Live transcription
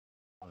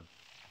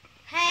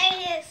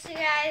Hey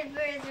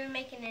subscribers, we're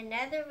making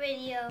another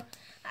video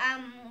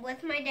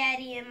with my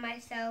daddy and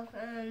myself.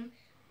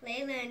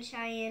 Layla and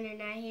Cheyenne are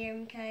not here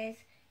because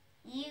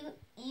you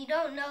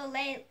don't know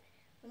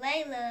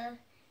Layla.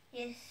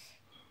 Just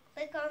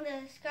click on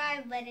the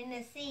subscribe button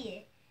to see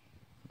it.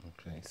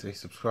 Okay, say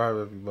subscribe,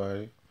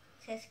 everybody.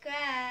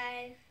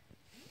 Subscribe.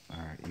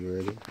 Alright, you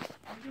ready?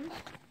 Mm-hmm.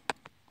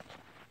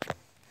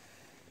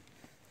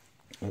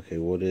 Okay,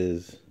 what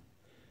is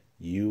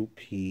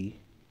UPON?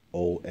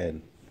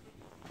 UPON.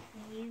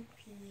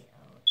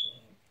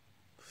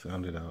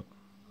 Sound it out.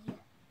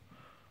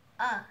 Hold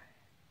on.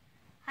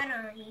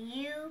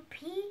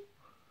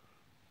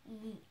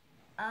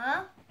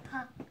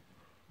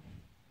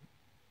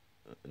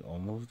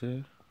 Almost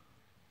there?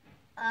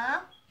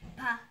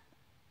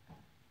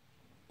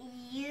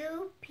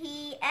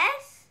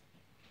 UPS?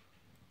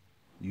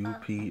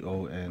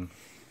 UPON.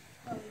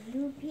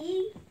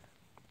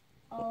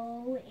 Oh,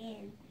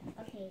 UPON.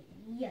 Okay,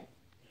 yeah.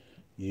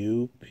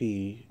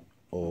 UPON.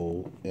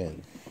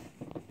 UPON.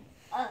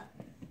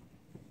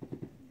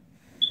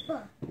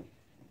 No.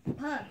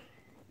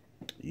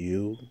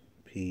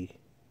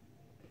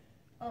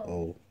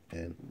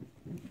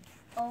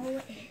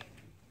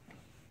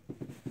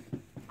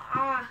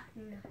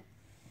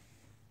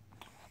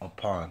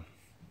 Upon.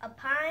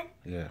 Upon?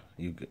 Yeah,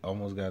 you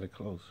almost got it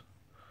close.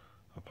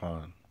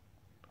 Upon.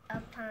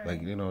 Upon.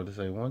 Like, you know, to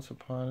say once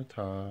upon a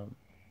time.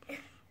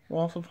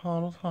 Once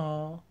upon a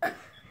time.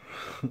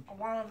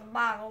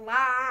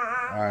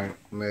 Alright,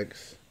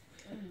 next.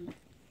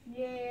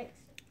 Next.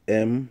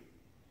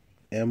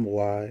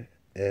 MYSELF.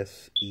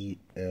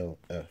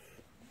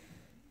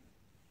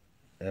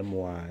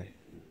 MYSE.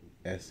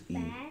 Fast.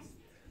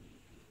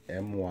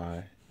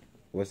 MY.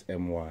 What's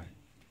MY?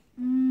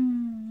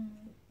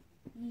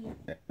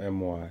 Yeah.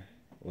 MY.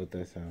 What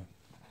that sound?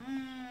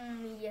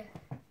 Yeah.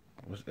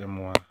 What's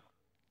MY?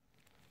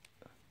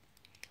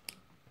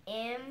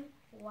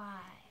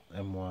 MY.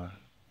 MY.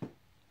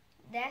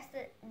 That's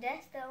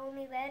the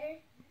only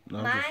letter?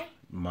 No, My?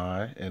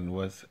 My. And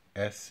what's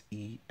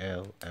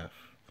SELF?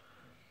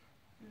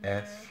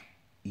 SELF.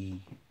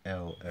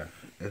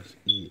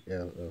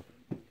 SELF.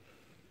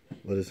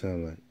 What does it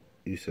sound like?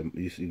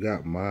 You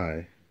got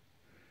my.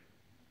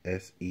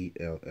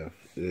 SELF.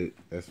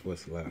 That's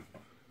what's left.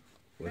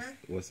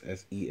 What's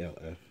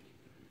SELF?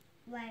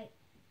 Like,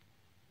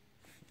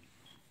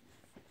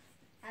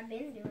 I've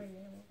been doing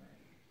it all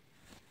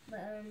the time.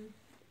 But,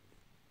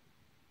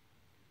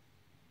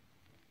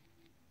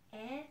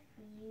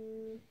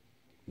 F-U...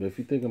 But if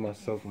you think of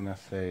myself when I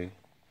say,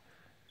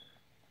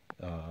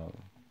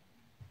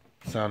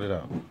 sound it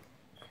out.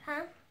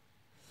 Huh?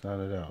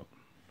 Sound it out.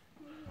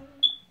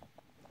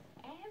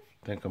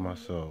 Think of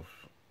myself.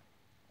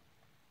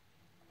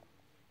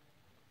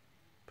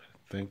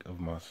 Think of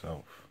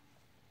myself.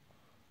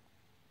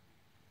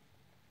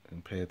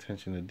 And pay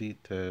attention to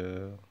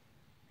detail.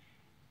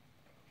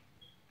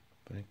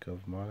 Think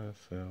of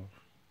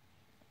myself.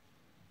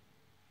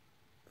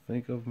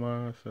 Think of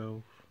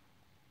myself.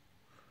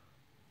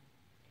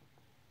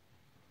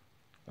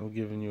 I'm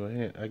giving you a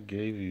hint. I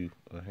gave you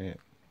a hint.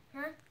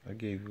 Huh? I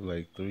gave you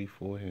like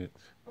 3-4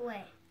 hints.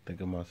 What? Think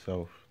of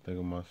myself. Think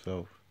of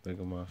myself. Think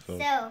of myself.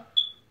 So.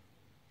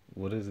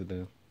 What is it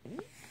then?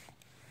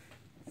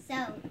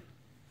 So.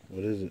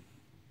 What is it?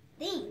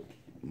 Think.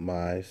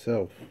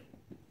 Myself.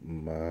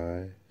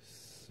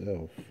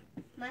 Myself.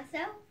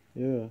 Myself?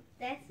 Yeah.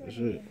 That's what That's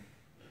it it. is.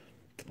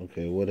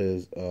 Okay, what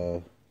is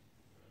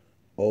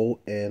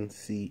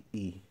ONCE?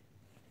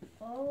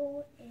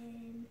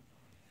 ONCE.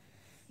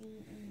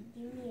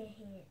 Give me a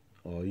hint.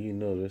 Oh, you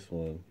know this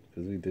one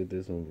because we did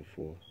this one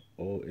before.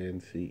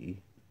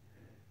 ONCE.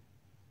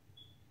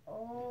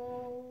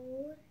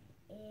 ONCE.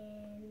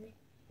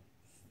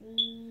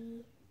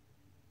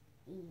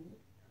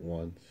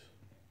 Once.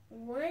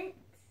 Once?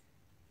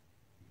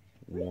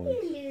 We Once.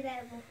 didn't do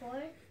that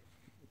before.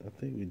 I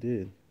think we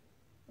did.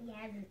 We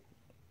haven't.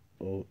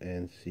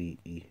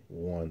 ONCE.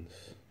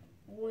 Once.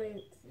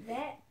 Once.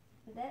 That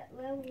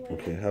level.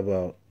 Okay, how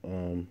about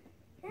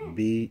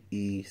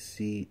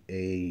BECAUSE?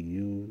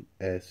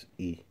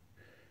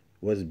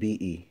 What's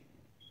BE?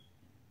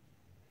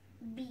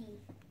 B.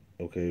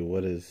 Okay,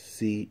 what is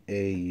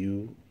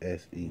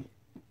CAUSE?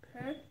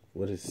 Huh?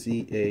 What is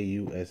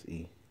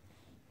CAUSE?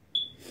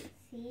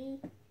 C.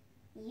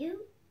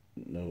 U.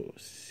 No,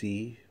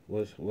 C.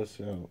 What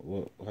sound?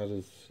 How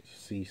does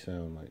C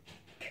sound like?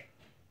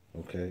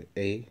 Okay,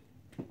 A.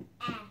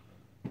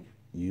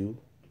 U.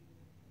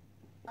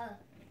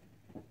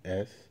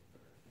 S.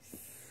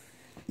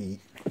 E.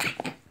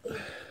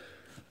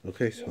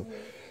 Okay, so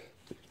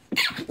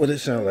what does it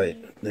sound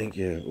like? Thank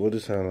you. What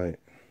does it sound like?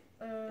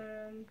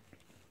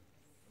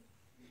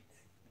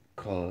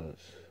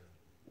 Cause.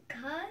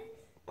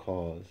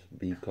 Cause.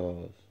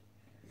 Because.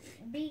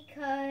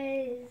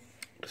 Because.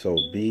 So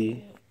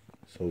B.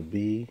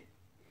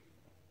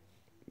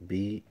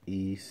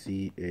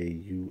 BECAUSE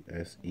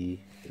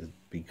is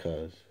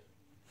because.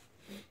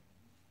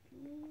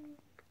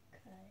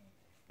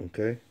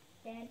 Okay?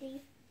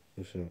 Daddy,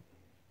 What's up?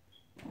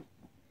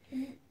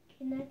 can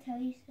Can I tell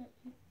you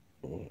something?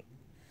 What?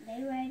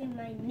 They writing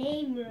my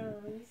name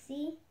wrong,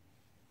 see?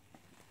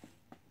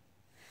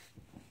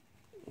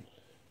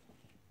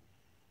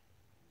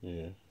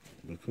 Yeah,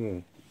 but come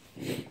on.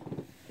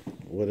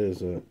 What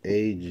is a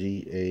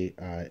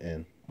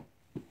A-G-A-I-N?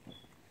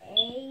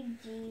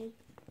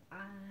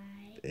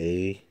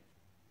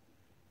 A-G-A-I-N.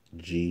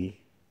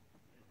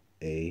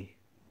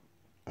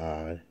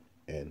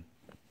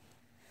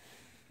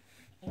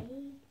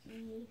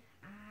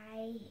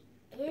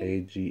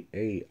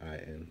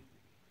 A-G-A-I-N.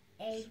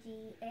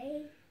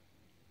 A-G-A-I-N.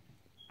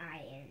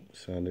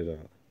 Sound it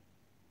out.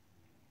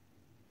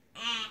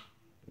 Ah.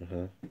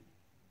 Uh-huh.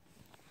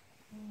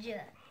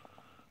 J.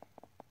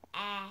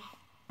 Ah.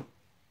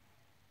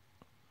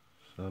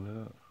 Sound it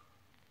out.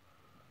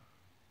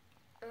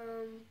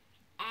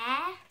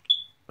 Ah.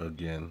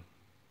 Again.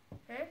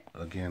 Huh?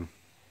 Again.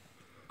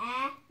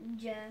 Ah.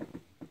 J.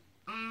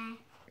 Ah.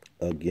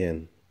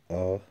 Again.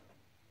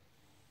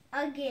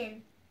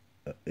 Again.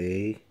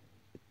 A.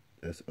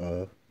 That's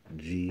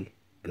G.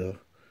 G.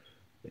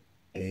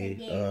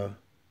 A.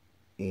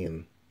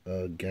 N.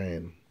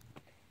 Again.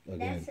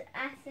 Again. That's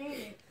I said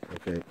it.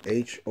 Okay.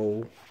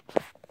 H-O.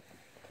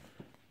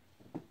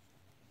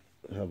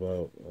 How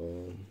about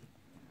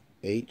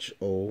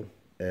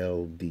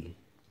H-O-L-D?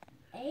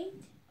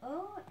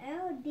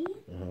 H-O-L-D.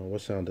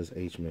 What sound does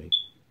H make?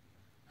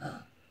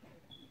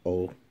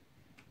 O.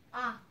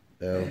 Ah.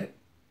 L.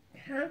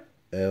 Huh?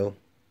 L.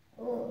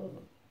 Oh.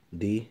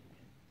 D.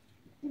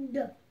 D.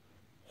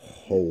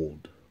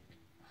 Hold.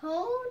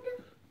 Hold.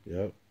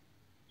 Yep.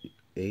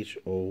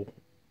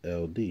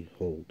 H-O-L-D.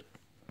 Hold.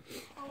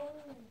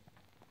 Oh.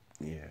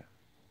 Yeah.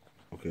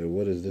 Okay,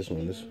 what is this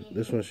one?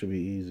 This one should be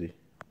easy.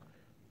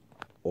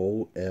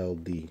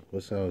 O-L-D.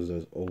 What sounds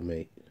does O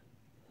make?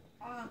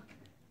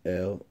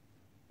 L.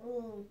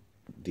 O.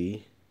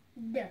 D.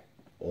 D.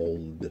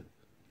 Old.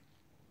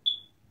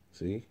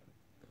 See?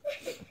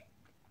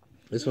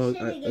 This You one,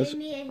 should have gave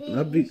me a hint.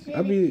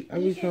 I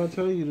be trying to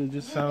tell you to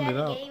just sound it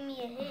out. You gave me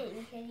a hint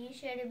because you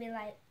should have been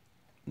like.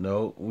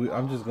 No,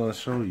 I'm just gonna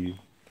show you.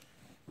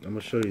 I'm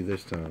gonna show you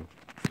this time.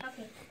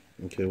 Okay.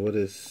 Okay, what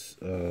is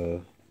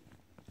Show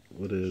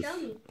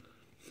me.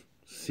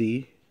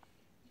 C-O-L-D?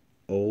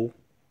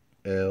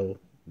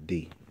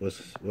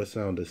 What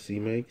sound does C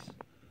makes?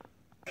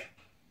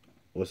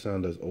 What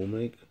sound does O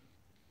make?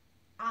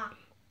 Ah.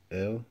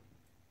 L.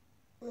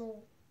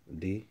 O.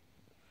 D.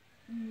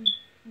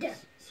 D.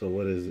 So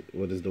what is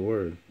the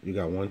word? You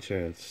got one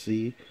chance.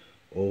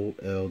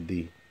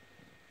 C-O-L-D.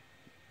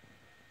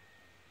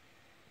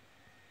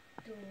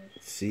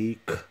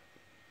 C-O-L.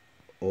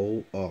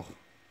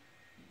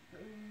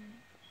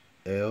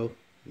 L-D.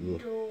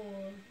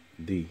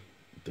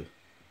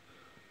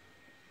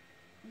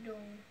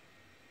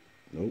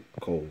 Nope.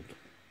 Cold.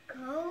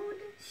 Cold.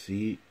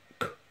 C-O-L-D.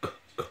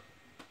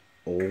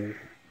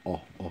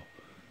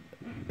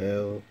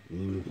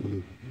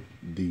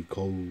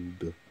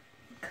 Cold.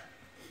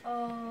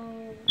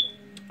 Oh.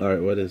 All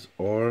right. What is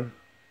R-I-G-H-T?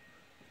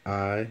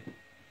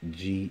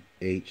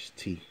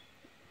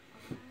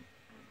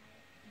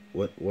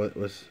 What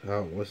or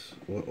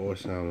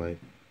sound like?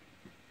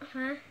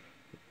 Huh?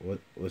 What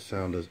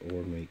sound does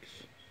or makes?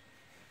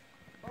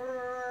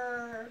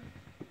 Or.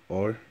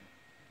 Or.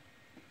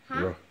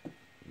 Huh?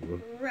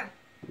 R.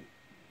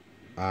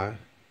 I.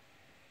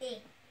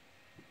 E.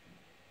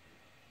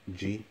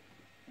 G.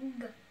 G.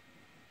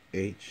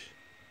 H.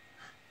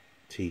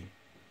 T.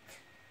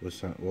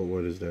 What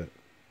word is that?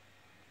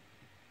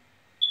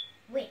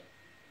 Wait.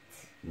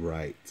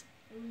 Right.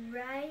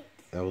 Right.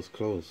 That was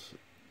close.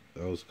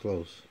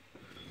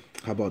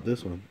 How about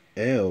this one?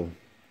 L-I-G-H-T.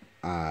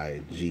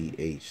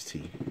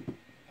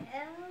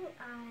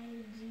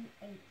 L-I-G-H-T.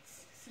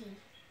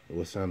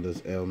 What sound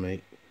does L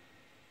make?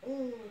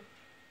 Ooh.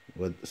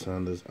 What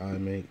sound does I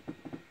make?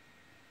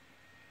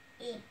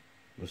 E.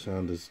 What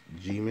sound does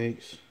G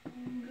makes?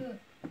 G.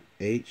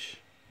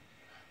 H.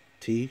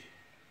 T.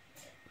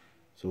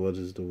 So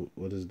what's the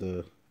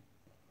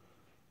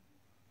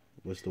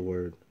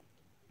word?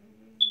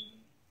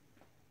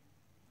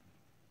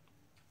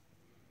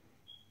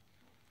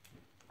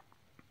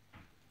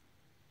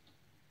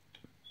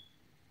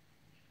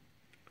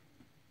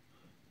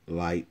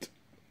 Light.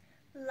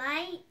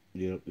 Light.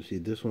 Yep. See,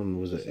 this one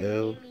was an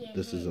L.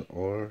 This is an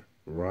R.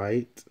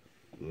 Right.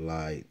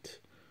 Light.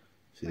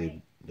 See,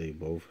 Right. they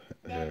both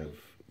have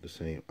the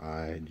same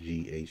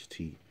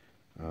I-G-H-T.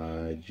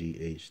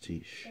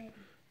 I-G-H-T.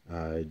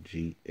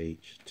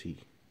 I-G-H-T.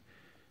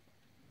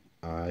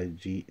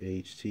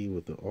 I-G-H-T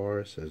with the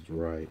R says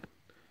right.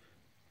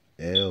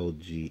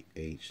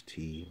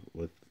 L-G-H-T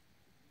with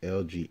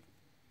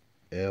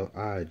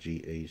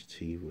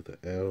L-I-G-H-T with the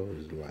L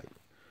is light.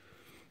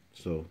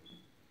 So,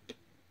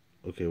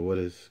 okay, what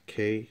is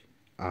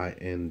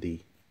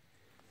K-I-N-D?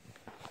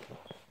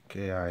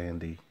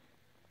 K-I-N-D.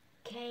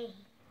 K.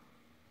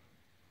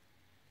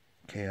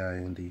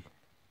 K-I-N-D.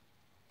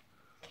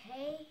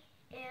 K-M-I-D.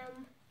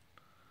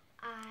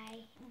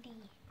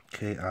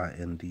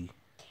 K-I-N-D.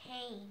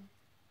 Cane.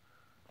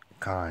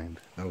 Kind.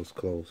 That was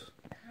close.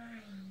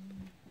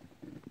 Kind.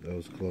 That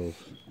was close.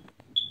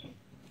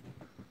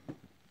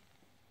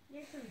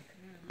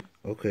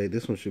 Okay,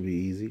 this one should be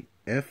easy.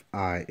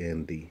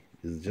 Find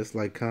is just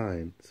like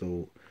kind.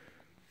 So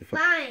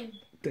Find.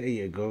 There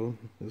you go.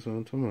 That's what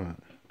I'm talking about.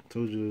 I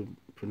told you to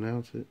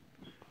pronounce it.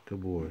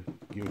 Good boy.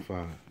 Give me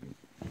 5.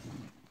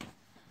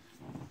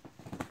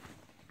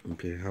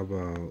 Okay, how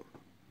about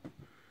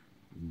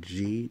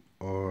Growing?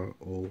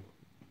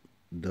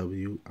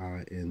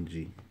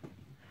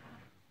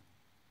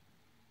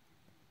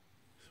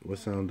 So what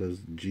sound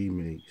does G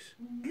makes?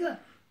 G.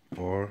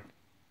 R.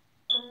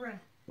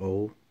 R.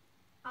 O.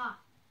 A.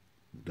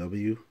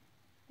 W.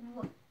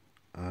 W.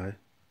 I.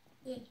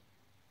 E.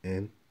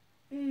 N.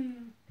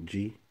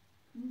 G.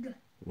 G.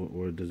 What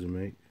word does it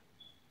make?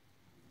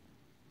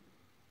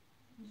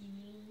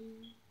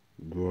 G.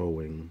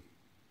 Growing.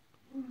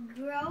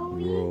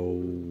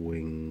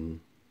 Growing.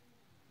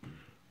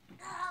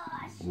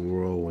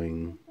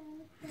 Growing.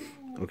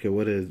 Okay,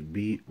 what is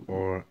Bring?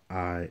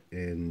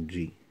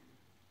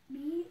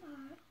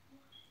 B-R.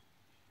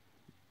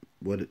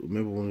 What?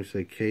 Remember when we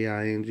said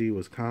King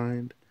was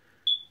kind?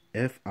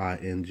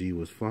 Fing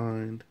was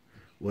find.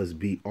 What's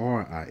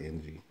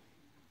Bring?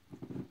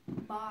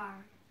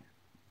 Bar.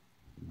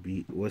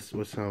 B. What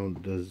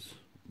sound does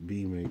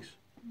B makes?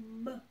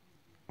 B.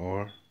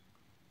 R.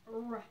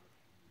 R.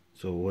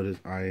 So what is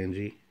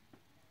ing?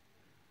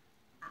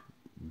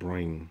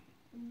 Bring.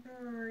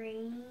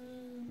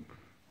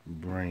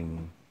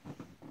 Bring.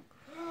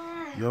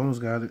 You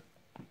almost got it.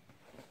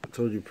 I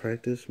told you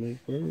practice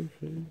make perfect.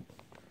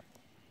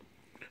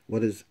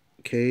 What is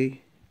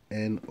Know?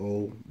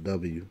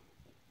 K-O-W.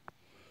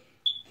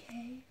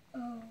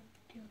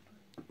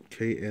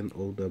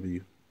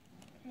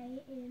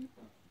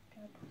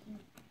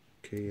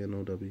 Know.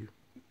 Know.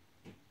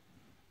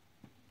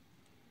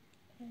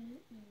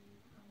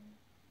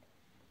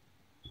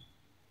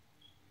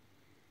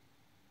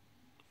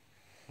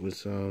 What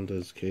sound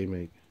does K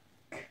make?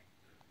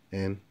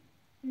 N.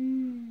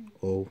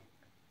 O.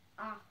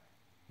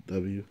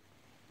 W.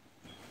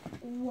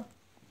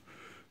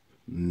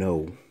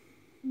 No.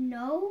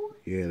 No?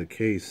 Yeah, the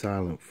K is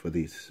silent for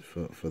these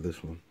for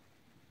this one.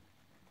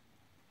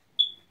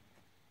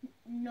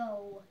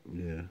 No.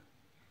 Yeah.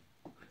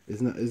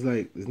 It's not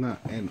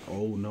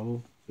N-O,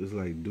 no. It's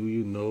like, do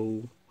you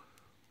know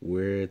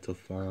where to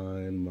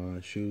find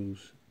my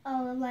shoes?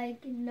 Oh,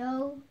 like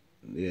no?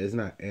 Yeah, it's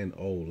not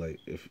N-O. Like,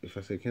 if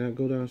I say, can I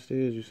go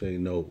downstairs? You say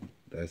no.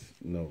 That's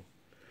no.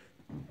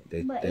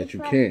 That you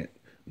can't.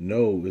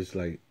 No is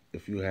like,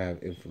 if you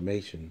have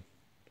information.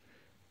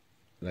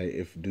 Like,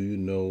 do you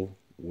know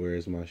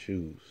where's my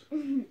shoes?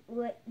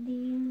 What do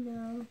you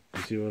know?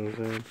 You see what I'm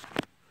saying?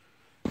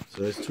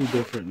 So it's 2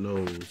 different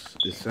no's.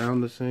 They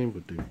sound the same,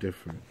 but they're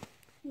different.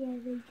 Yeah,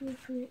 they're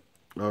different.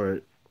 All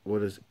right.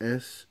 What is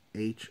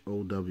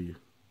SHOW?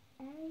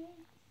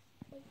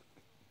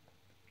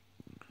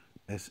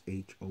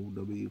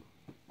 SHOW.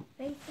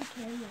 Face the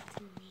camera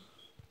to me.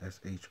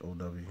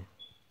 SHOW.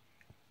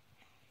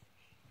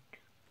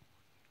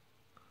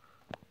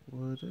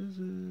 What is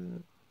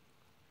it?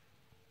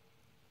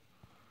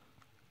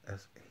 SHOW.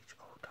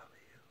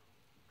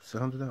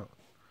 Sound it out.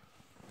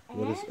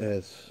 What is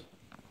S?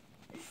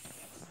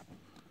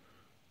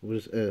 What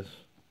is S?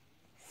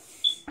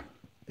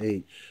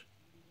 H.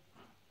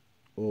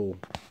 O.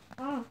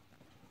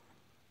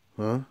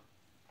 Huh?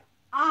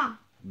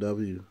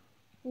 W.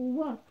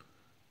 What?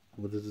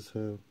 What does it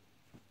sound?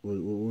 What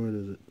word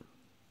is it?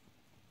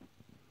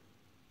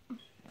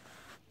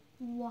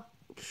 What?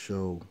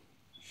 Show.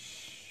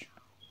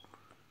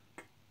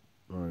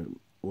 Alright.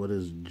 What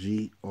is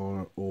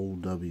GROW?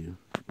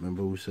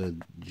 Remember we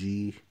said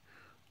GROW?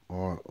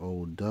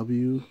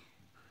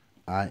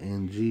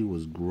 ING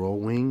was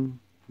growing.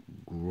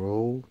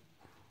 Growing.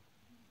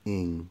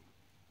 ING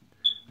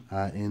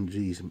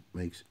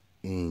makes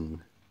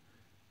ing.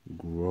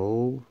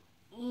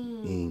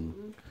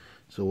 Growing.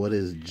 So what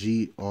is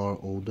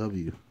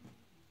GROW?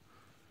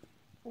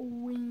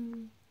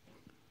 Wing.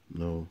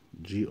 No,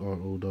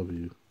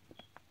 GROW.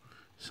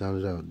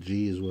 Sound it out.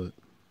 G is what?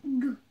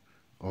 G.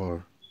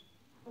 R.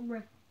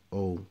 R.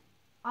 O.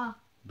 A.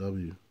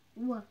 W.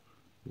 What?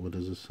 What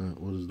does it sound?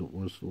 What's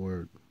the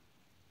word?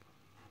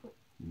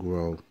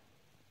 Grow.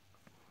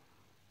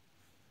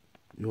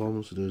 You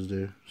almost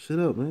there. Sit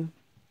up, man.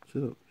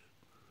 Sit up.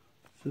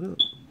 Sit up.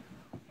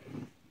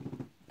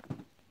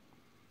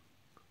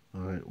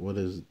 All right. What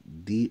is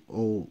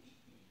DOWN?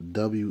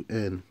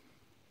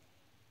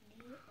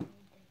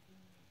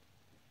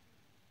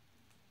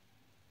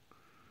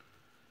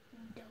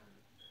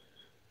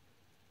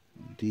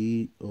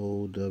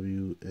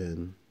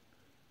 DOWN.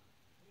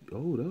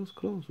 Oh, that was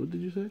close. What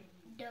did you say?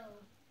 Down.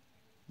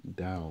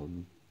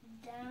 Down.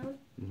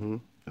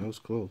 That was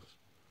close.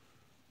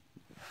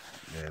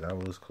 Yeah, that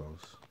was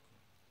close.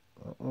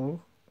 Uh-oh.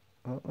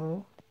 I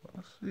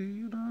see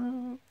you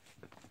now.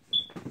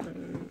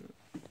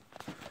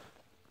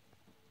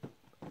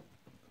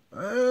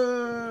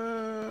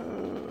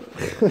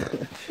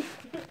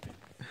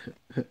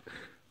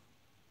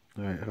 All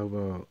right, how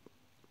about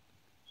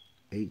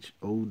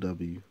HOW?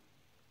 HOW.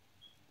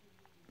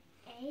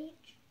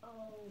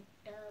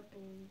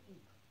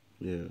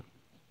 Yeah.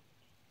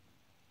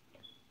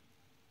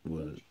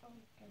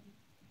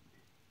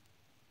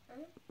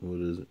 Huh? What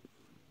is it?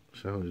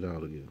 Sound it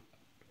out again.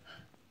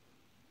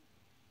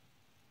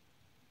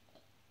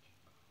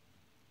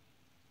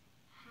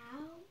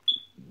 How?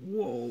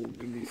 Whoa,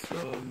 give me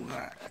some.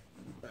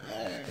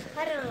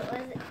 Hold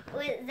on,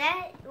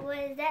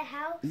 was that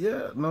how?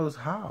 Yeah, no, it's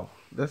how.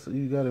 That's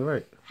you got it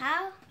right.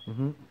 How?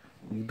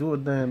 You do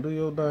it, Dan. Do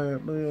your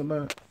dance. Do your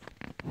dance.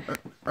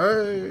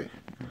 Hey.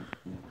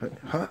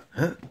 Huh?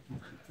 Huh?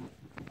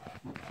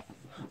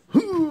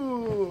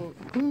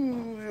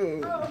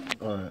 Yeah.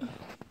 All right.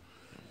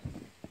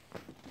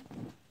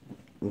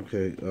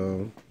 Okay.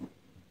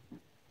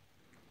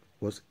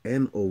 What's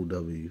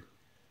NOW?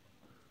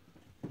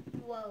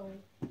 Whoa.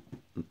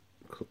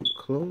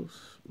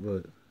 Close,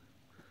 but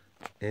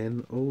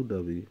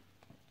NOW.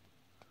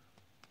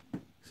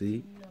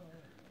 See? No.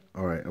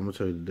 All right. I'm gonna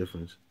tell you the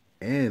difference.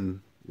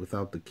 N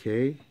without the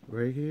K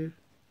right here,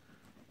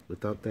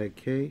 without that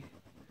K,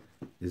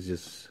 is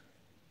just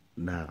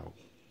now.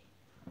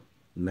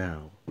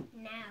 Now.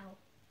 Now.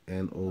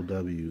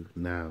 NOW.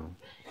 Now.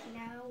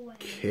 Now what?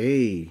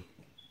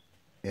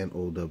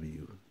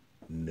 KNOW.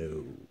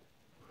 No.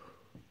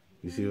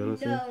 You see what I'm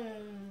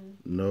saying?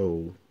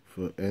 No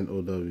for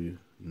NOW.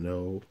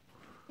 No.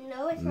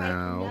 No, it's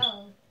Now. like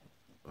no.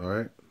 All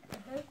right.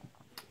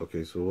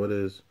 Okay, so what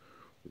is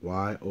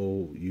YOUR?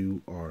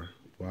 YOUR.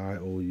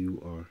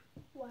 YAU.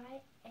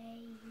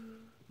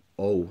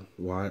 Oh,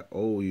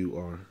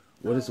 YOUR.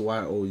 What is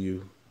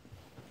YOU?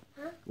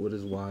 Huh? What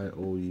is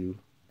YOU?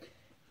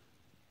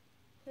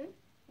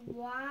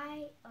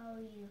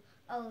 YOU.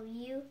 Oh,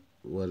 you.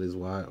 What is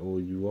YOUR?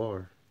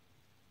 Your.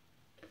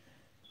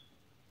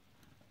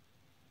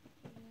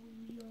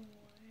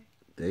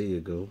 There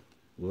you go.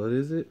 What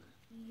is it?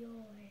 Your.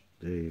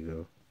 There you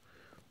go.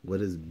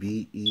 What is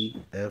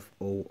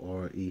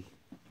BEFORE?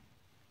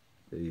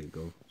 There you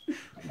go.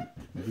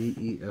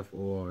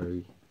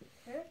 BEFORE.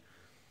 Huh?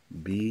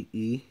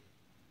 BE.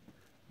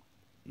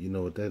 You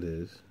know what that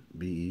is?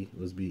 BE.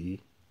 What's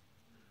BE?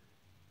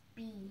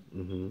 B.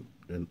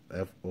 And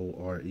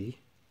FORE.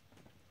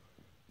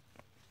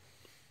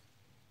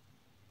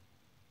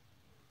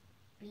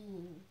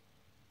 Bean.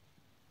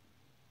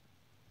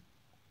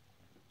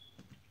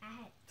 I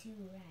had two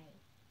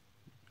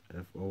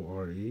right.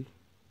 FORE.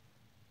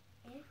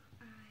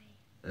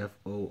 F-I.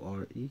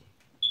 FORE.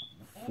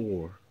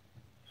 Four.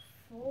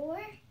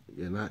 Four?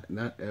 Yeah, not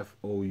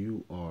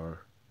FOUR.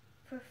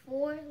 For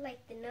four, like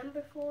the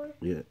number four?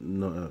 Yeah,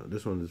 no,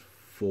 this one is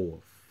four.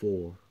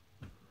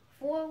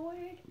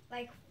 Forward?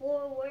 Like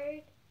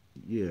forward?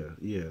 Yeah,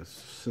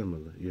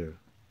 similar, yeah.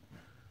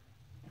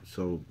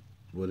 So,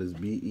 what is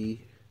BEFORE?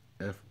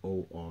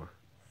 Four.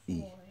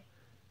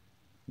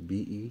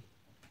 BE?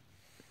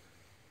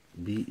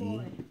 BE?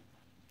 Four.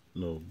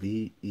 No,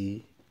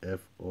 BEFORE.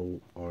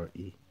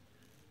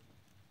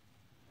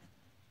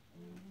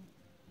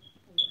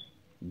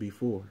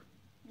 Before.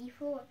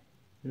 Before.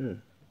 Yeah. I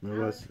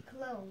Remember was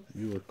close.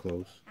 you were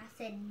close. I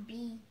said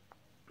B.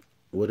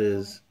 What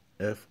is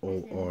FOR?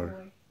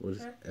 more. What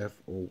is Huh?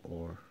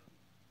 FOR?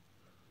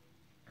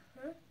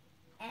 Huh?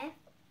 F-O-R?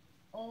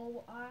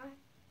 F-O-R.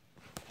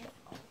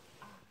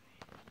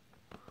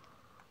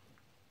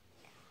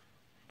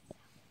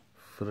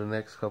 For the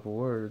next couple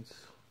words,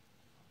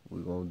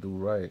 we're gonna do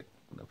right.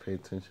 Now pay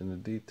attention to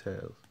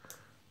details.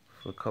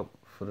 For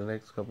the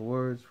next couple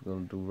words, we're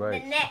gonna do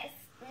right. The next.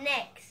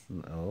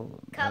 No.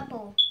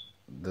 Couple.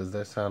 Does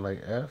that sound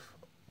like F?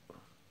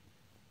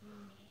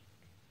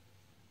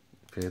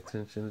 Pay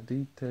attention to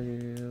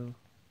detail.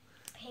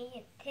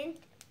 Pay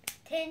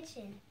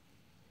attention.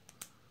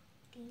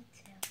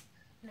 Detail.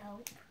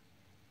 Nope.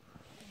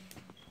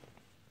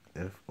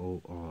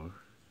 FOR.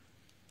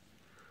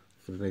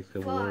 For the next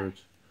couple Four.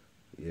 words.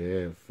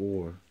 Yeah,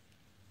 four.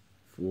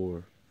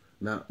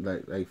 Not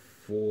like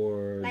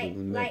for Like the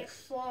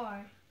next.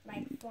 far.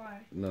 Like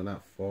far. No,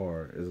 not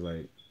far. It's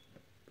like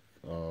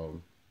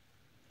for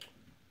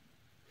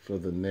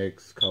the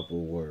next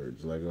couple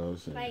words. Like I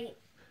was saying. Like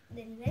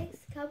the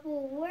next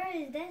couple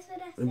words. That's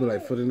what I said. It'd be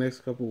like for the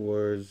next couple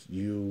words,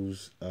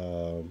 use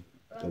a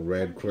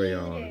red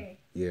crayon.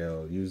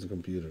 Yeah, use the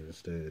computer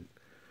instead.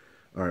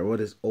 All right, what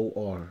is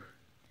OR?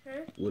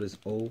 Huh? What is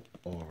OR?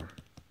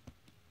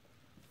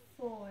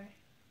 Four.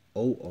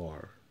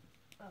 OR.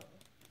 Oh.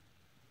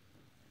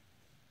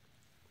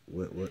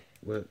 What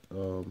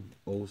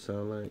O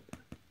sound like?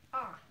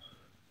 Ah.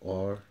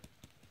 R.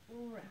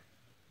 R.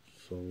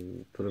 So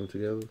put them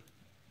together.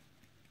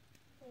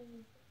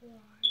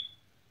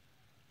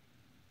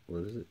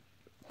 What is it?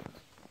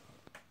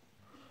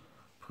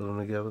 Put them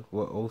together.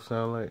 What O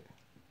sound like?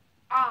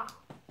 Ah.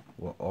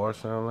 What R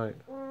sound like?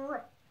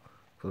 R.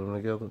 Put them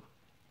together.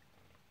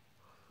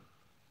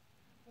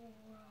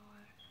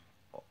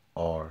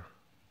 R.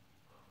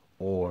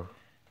 Or.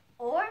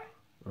 Or?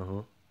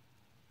 Uh-huh.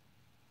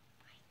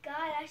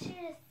 God, I should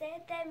have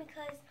said that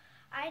because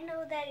I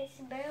know that it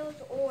spells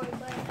or,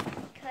 but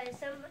because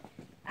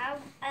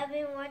I've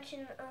been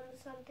watching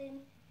something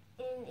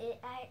and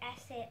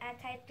I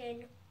typed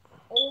in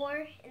or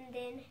and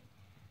then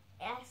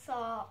I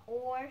saw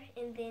or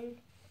and then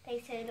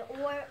They said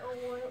or.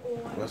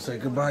 Well, say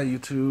goodbye,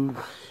 YouTube.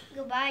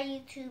 Goodbye,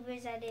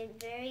 YouTubers. I did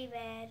very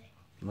bad.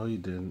 No, you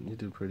didn't. You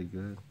did pretty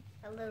good.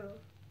 A little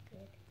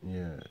good.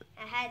 Yeah.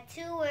 I had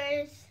 2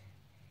 words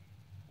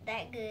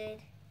that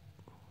good.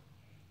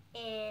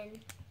 And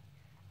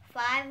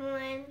 5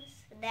 ones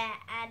that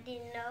I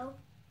didn't know.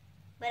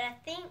 But I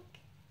think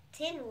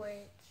 10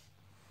 words.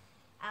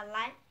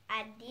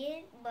 I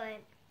did,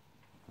 but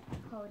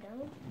hold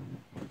on.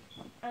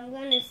 I'm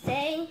gonna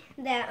say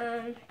that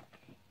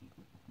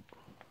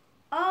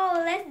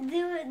oh, let's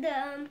do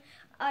the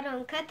hold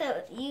on, cut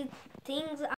the things